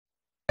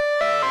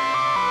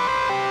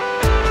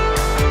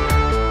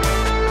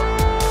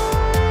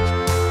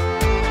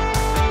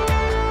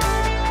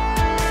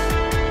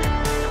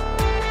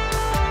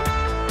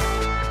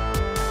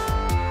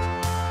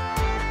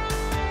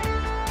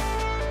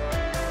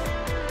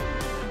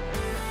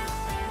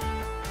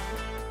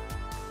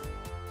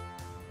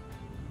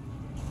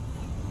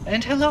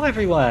And hello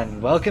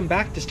everyone! Welcome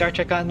back to Star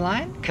Trek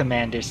Online.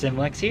 Commander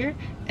Simlex here,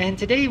 and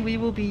today we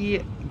will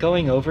be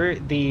going over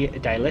the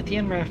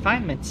Dilithium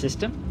Refinement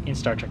System in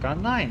Star Trek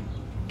Online,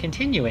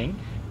 continuing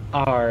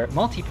our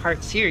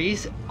multi-part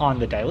series on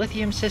the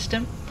Dilithium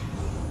System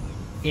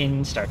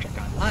in Star Trek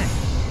Online.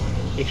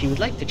 If you would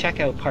like to check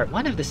out part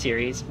 1 of the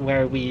series,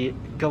 where we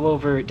go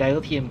over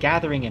dilithium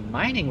gathering and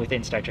mining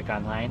within Star Trek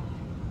Online,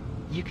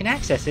 you can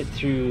access it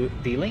through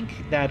the link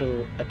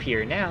that'll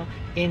appear now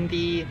in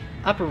the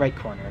upper right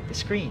corner of the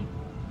screen.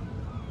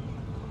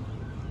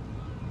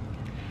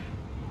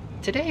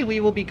 Today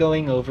we will be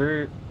going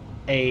over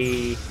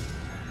a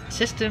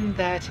system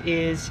that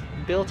is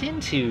built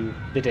into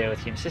the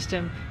Dilithium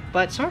system,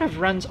 but sort of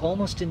runs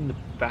almost in the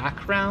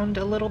background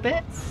a little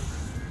bit,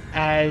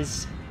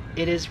 as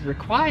it is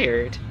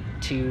required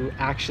to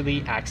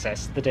actually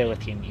access the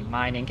dilithium you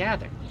mine and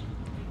gather.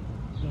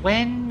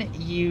 When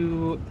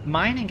you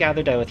mine and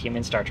gather dilithium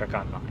in Star Trek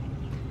Online,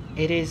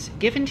 it is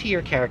given to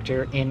your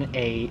character in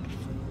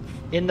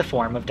the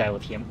form of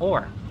dilithium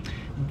ore.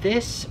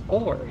 This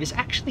ore is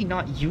actually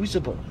not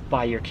usable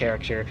by your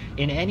character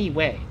in any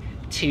way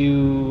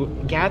to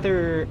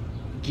gather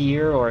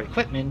gear or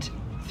equipment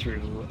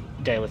through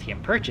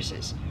dilithium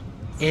purchases.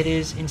 It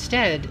is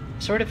instead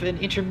sort of an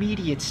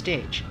intermediate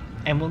stage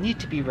and will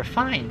need to be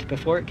refined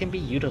before it can be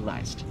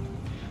utilized.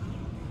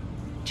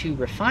 To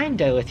refine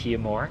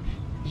dilithium ore,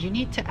 you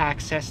need to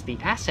access the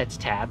Assets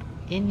tab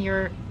in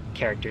your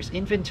character's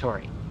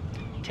inventory.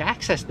 To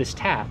access this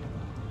tab,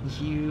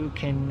 you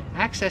can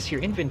access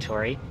your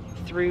inventory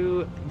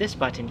through this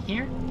button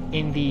here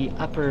in the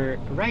upper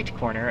right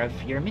corner of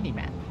your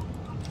minimap.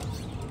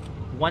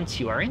 Once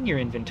you are in your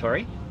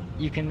inventory,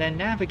 you can then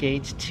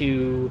navigate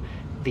to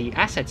the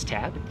Assets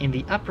tab in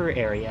the upper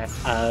area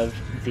of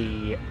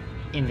the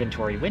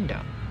inventory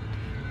window.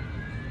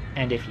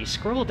 And if you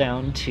scroll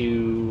down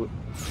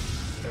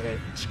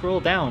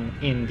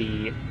in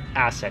the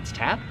Assets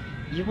tab,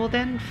 you will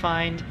then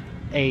find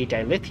a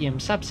dilithium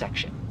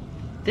subsection.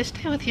 This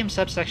dilithium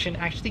subsection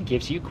actually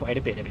gives you quite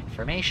a bit of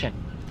information.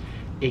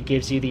 It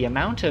gives you the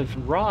amount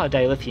of raw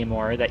dilithium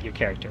ore that your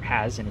character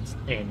has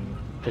in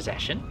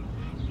possession,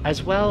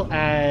 as well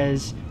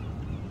as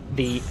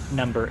the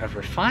number of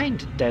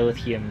refined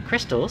dilithium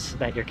crystals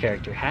that your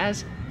character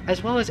has,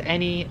 as well as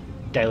any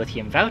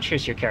dilithium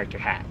vouchers your character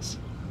has.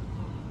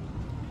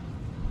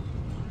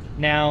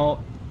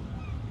 Now,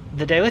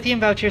 the dilithium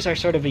vouchers are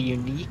sort of a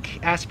unique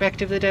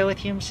aspect of the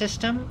dilithium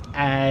system,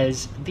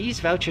 as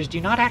these vouchers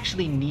do not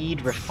actually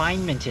need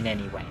refinement in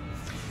any way.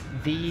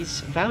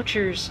 These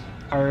vouchers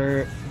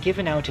are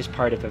given out as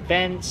part of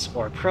events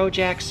or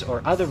projects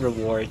or other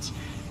rewards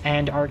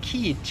and are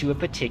keyed to a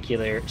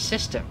particular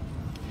system,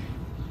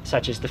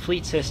 such as the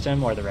fleet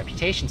system or the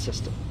reputation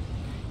system.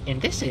 In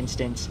this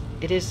instance,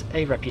 it is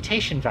a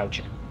reputation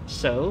voucher,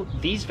 so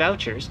these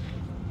vouchers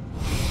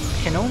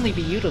can only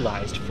be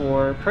utilized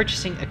for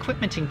purchasing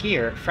equipment and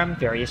gear from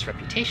various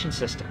reputation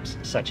systems,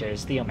 such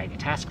as the Omega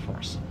Task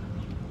Force,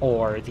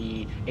 or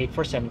the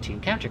 8472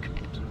 Counter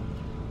Command,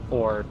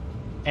 or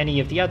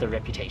any of the other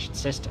reputation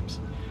systems.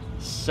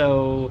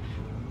 So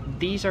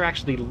these are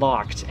actually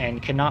locked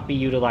and cannot be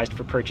utilized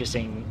for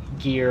purchasing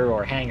gear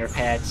or hangar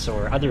pets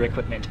or other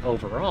equipment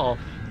overall,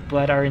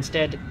 but are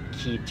instead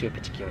keyed to a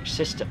particular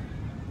system.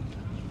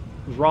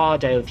 Raw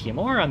dilithium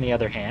ore, on the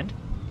other hand,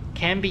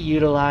 can be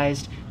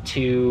utilized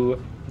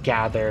to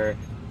gather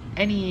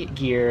any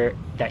gear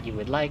that you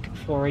would like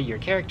for your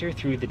character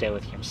through the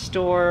dilithium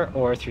store,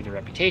 or through the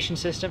reputation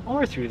system,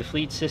 or through the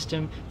fleet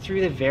system, through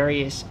the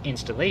various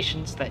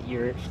installations that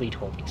your fleet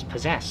holdings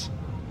possess.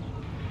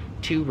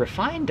 To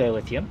refine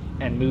dilithium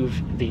and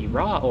move the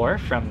raw ore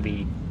from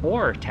the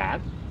ore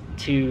tab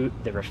to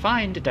the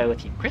refined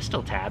dilithium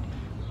crystal tab,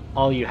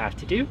 all you have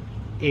to do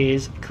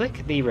is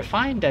click the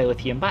refined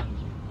dilithium button.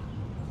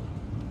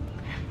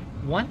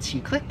 Once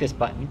you click this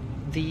button,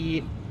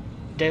 the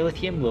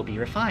dilithium will be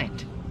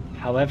refined.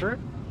 However,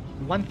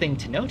 one thing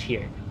to note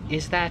here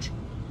is that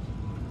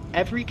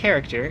every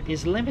character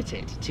is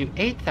limited to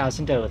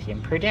 8,000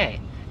 dilithium per day.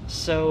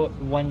 So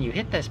when you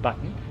hit this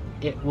button,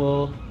 it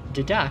will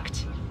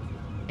deduct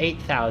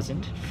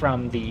 8,000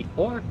 from the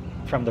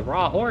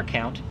raw ore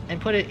count and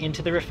put it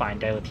into the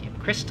refined dilithium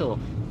crystal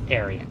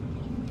area.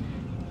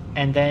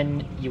 And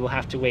then you will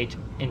have to wait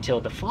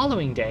until the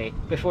following day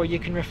before you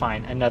can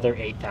refine another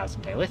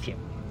 8,000 dilithium.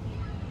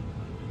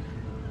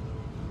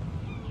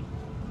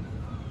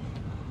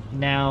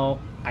 Now,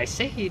 I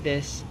say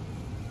this,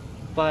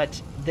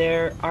 but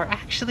there are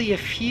actually a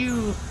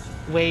few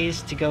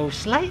ways to go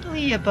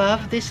slightly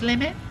above this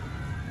limit,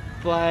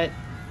 but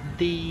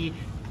the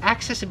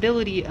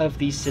accessibility of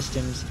these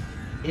systems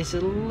is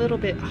a little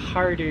bit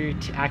harder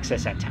to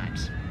access at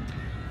times,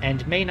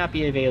 and may not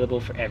be available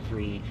for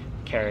every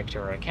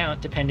character or account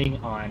depending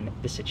on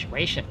the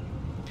situation.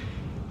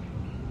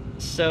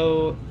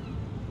 So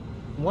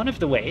one of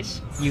the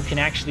ways you can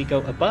actually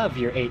go above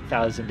your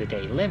 8,000 a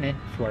day limit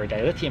for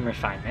dilithium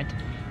refinement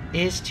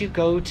is to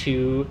go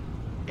to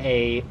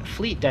a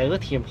fleet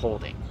dilithium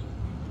holding.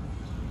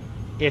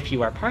 If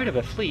you are part of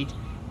a fleet,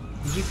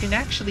 you can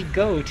actually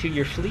go to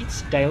your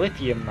fleet's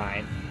dilithium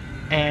mine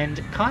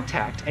and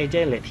contact a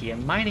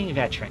dilithium mining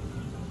veteran.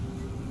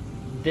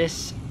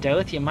 This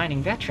dilithium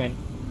mining veteran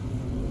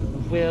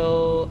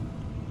will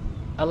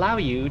allow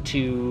you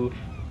to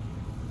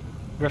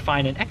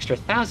refine an extra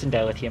 1,000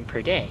 dilithium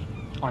per day,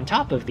 on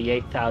top of the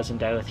 8,000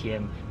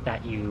 dilithium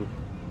that you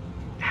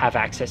have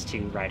access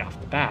to right off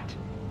the bat.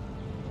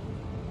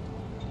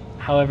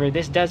 However,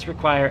 this does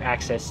require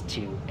access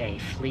to a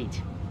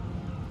fleet,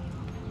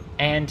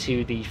 and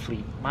to the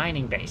fleet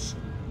mining base,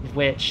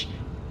 which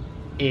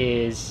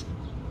is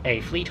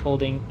a fleet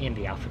holding in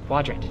the Alpha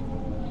Quadrant.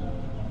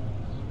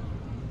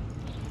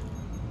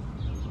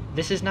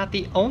 This is not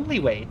the only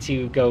way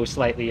to go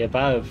slightly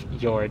above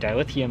your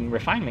dilithium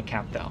refinement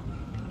count, though.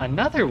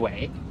 Another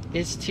way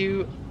is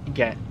to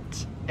get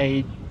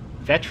a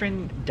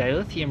veteran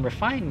dilithium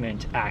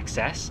refinement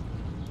access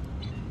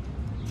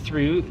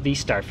through the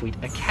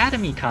Starfleet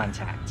Academy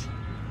contact.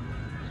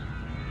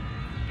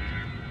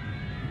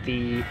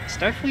 The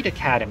Starfleet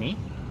Academy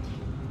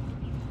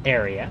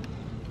area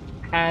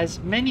has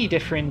many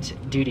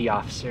different duty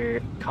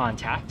officer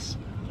contacts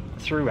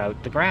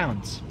throughout the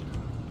grounds,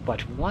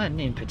 but one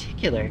in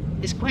particular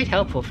is quite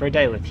helpful for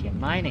dilithium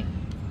mining.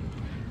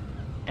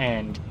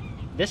 And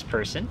this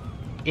person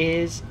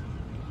is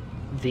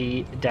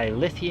the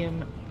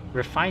Dilithium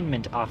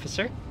Refinement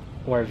Officer,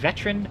 or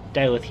Veteran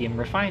Dilithium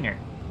Refiner,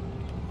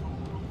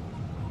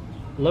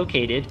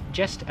 located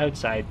just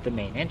outside the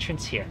main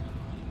entrance here.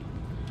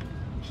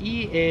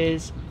 He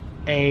is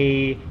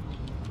a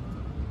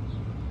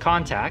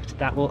contact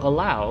that will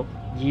allow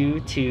you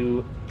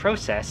to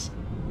process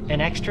an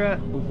extra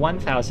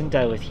 1,000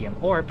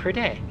 dilithium ore per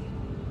day,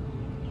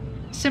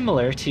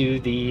 similar to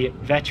the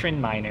veteran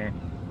miner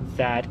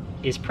that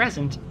is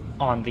present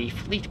on the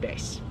fleet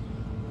base,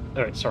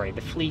 or sorry,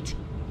 the fleet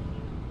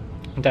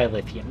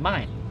dilithium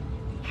mine.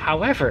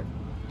 However,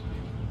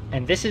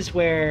 and this is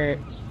where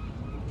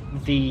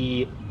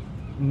the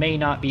may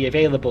not be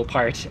available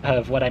part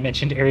of what I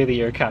mentioned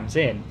earlier comes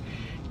in.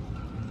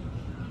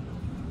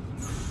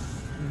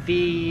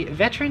 The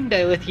veteran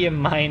dilithium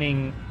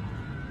mining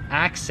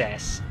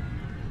access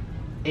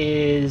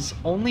is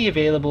only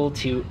available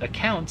to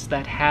accounts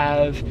that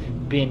have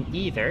been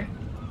either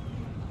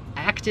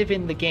active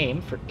in the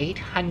game for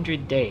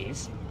 800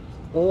 days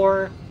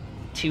or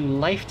to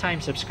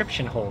lifetime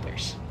subscription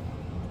holders.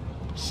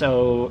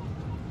 So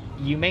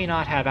you may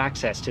not have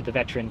access to the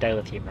veteran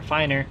dilithium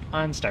refiner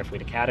on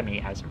Starfleet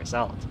Academy as a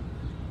result.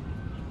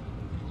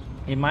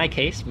 In my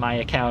case, my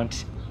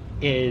account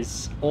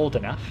is old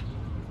enough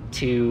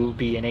to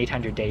be an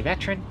 800-day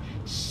veteran,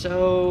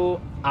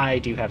 so I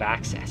do have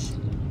access.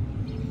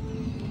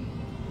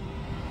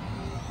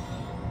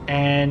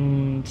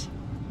 And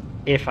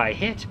if I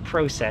hit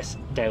Process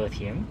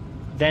Dilithium,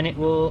 then it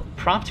will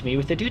prompt me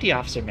with a duty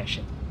officer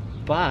mission.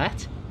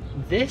 But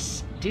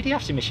this duty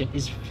officer mission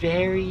is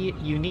very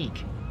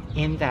unique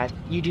in that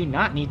you do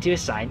not need to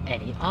assign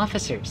any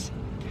officers.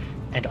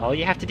 And all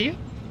you have to do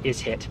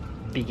is hit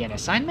Begin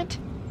Assignment,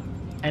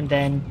 and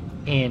then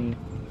in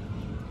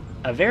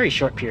a very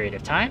short period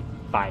of time,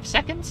 5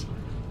 seconds,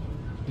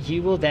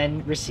 you will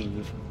then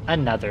receive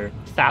another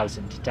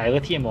 1,000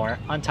 dilithium ore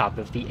on top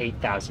of the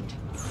 8,000 you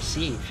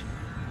receive.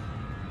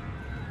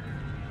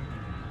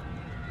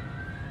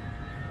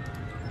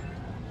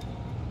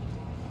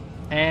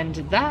 And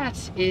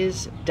that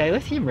is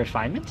dilithium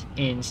refinement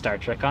in Star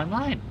Trek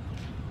Online.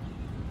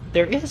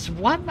 There is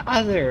one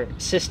other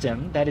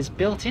system that is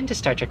built into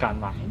Star Trek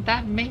Online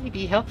that may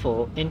be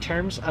helpful in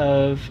terms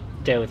of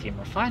dilithium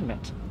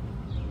refinement.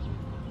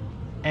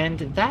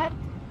 And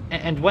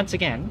once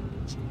again,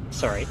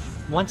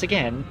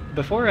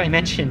 before I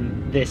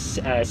mention this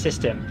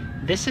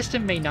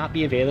system may not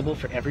be available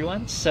for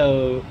everyone,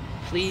 so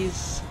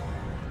please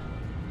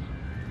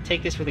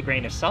take this with a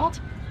grain of salt.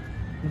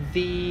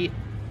 The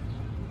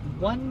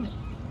one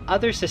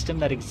other system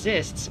that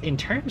exists in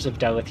terms of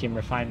dilithium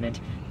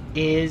refinement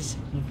is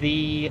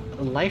the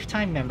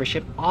lifetime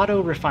membership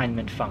auto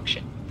refinement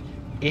function.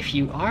 If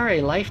you are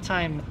a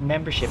lifetime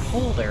membership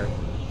holder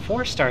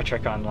for Star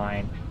Trek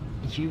Online,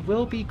 you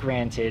will be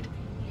granted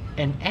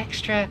an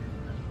extra...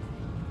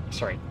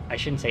 Sorry, I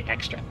shouldn't say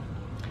extra.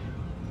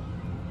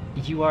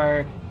 You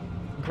are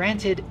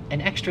granted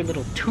an extra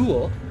little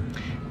tool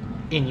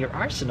in your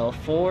arsenal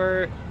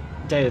for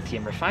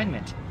dilithium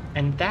refinement,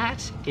 and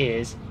that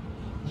is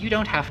you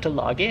don't have to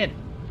log in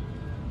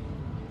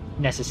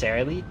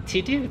necessarily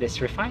to do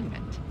this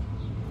refinement.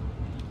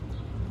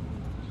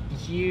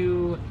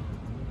 You,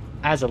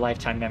 as a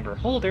lifetime member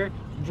holder,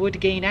 would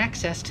gain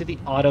access to the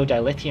auto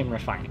dilithium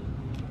refining.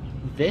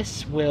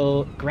 This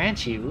will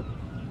grant you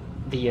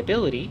the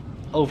ability,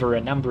 over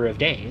a number of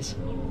days,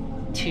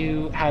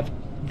 to have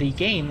the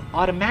game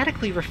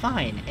automatically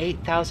refine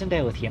 8,000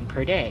 dilithium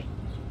per day.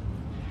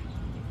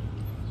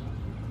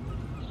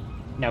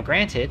 Now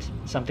granted,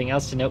 something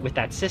else to note with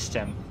that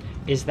system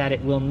is that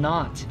it will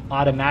not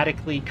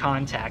automatically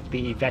contact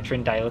the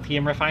veteran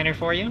dilithium refiner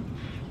for you,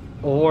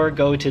 or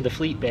go to the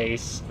fleet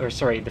base, or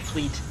sorry, the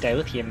fleet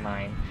dilithium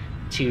mine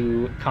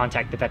to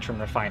contact the veteran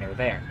refiner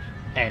there.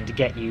 and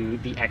get you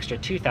the extra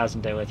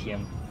 2,000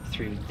 dilithium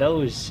through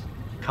those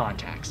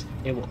contacts.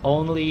 It will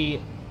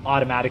only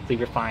automatically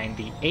refine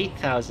the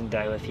 8,000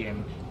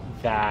 dilithium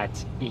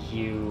that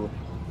you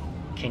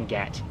can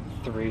get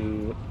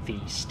through the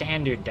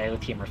standard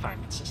dilithium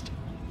refinement system.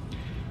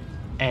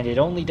 And it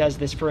only does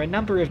this for a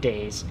number of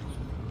days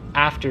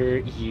after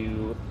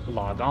you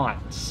log on.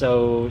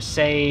 So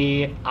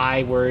say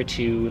I were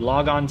to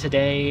log on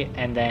today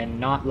and then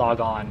not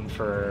log on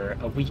for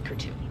a week or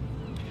two.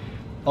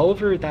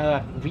 Over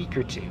that week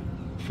or two,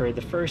 for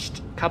the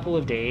first couple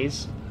of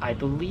days, I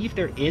believe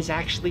there is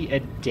actually a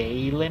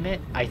day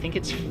limit. I think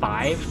it's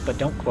 5, but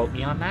don't quote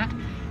me on that.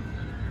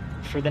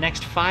 For the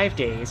next 5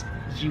 days,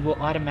 you will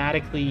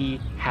automatically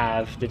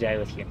have the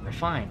dilithium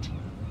refined.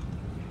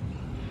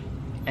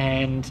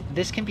 And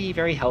this can be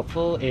very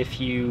helpful if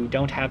you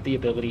don't have the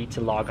ability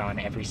to log on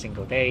every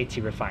single day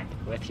to refine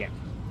the dilithium.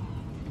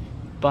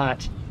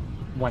 But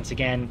once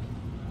again,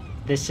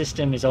 this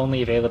system is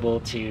only available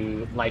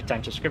to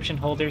lifetime subscription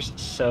holders,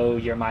 so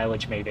your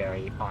mileage may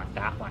vary on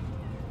that one.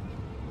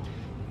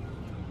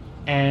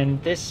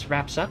 And this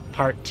wraps up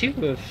part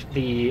 2 of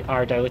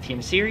our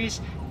Dilithium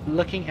series,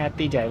 looking at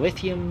the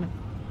Dilithium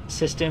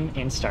system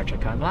in Star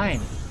Trek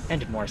Online,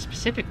 and more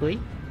specifically,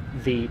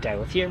 the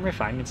Dilithium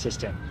refinement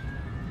system.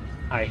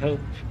 I hope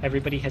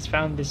everybody has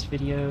found this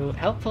video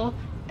helpful,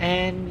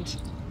 and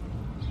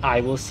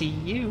I will see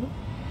you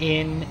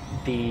in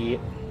the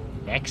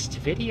next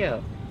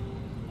video.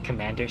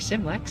 Commander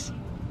Simlex,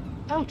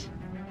 out.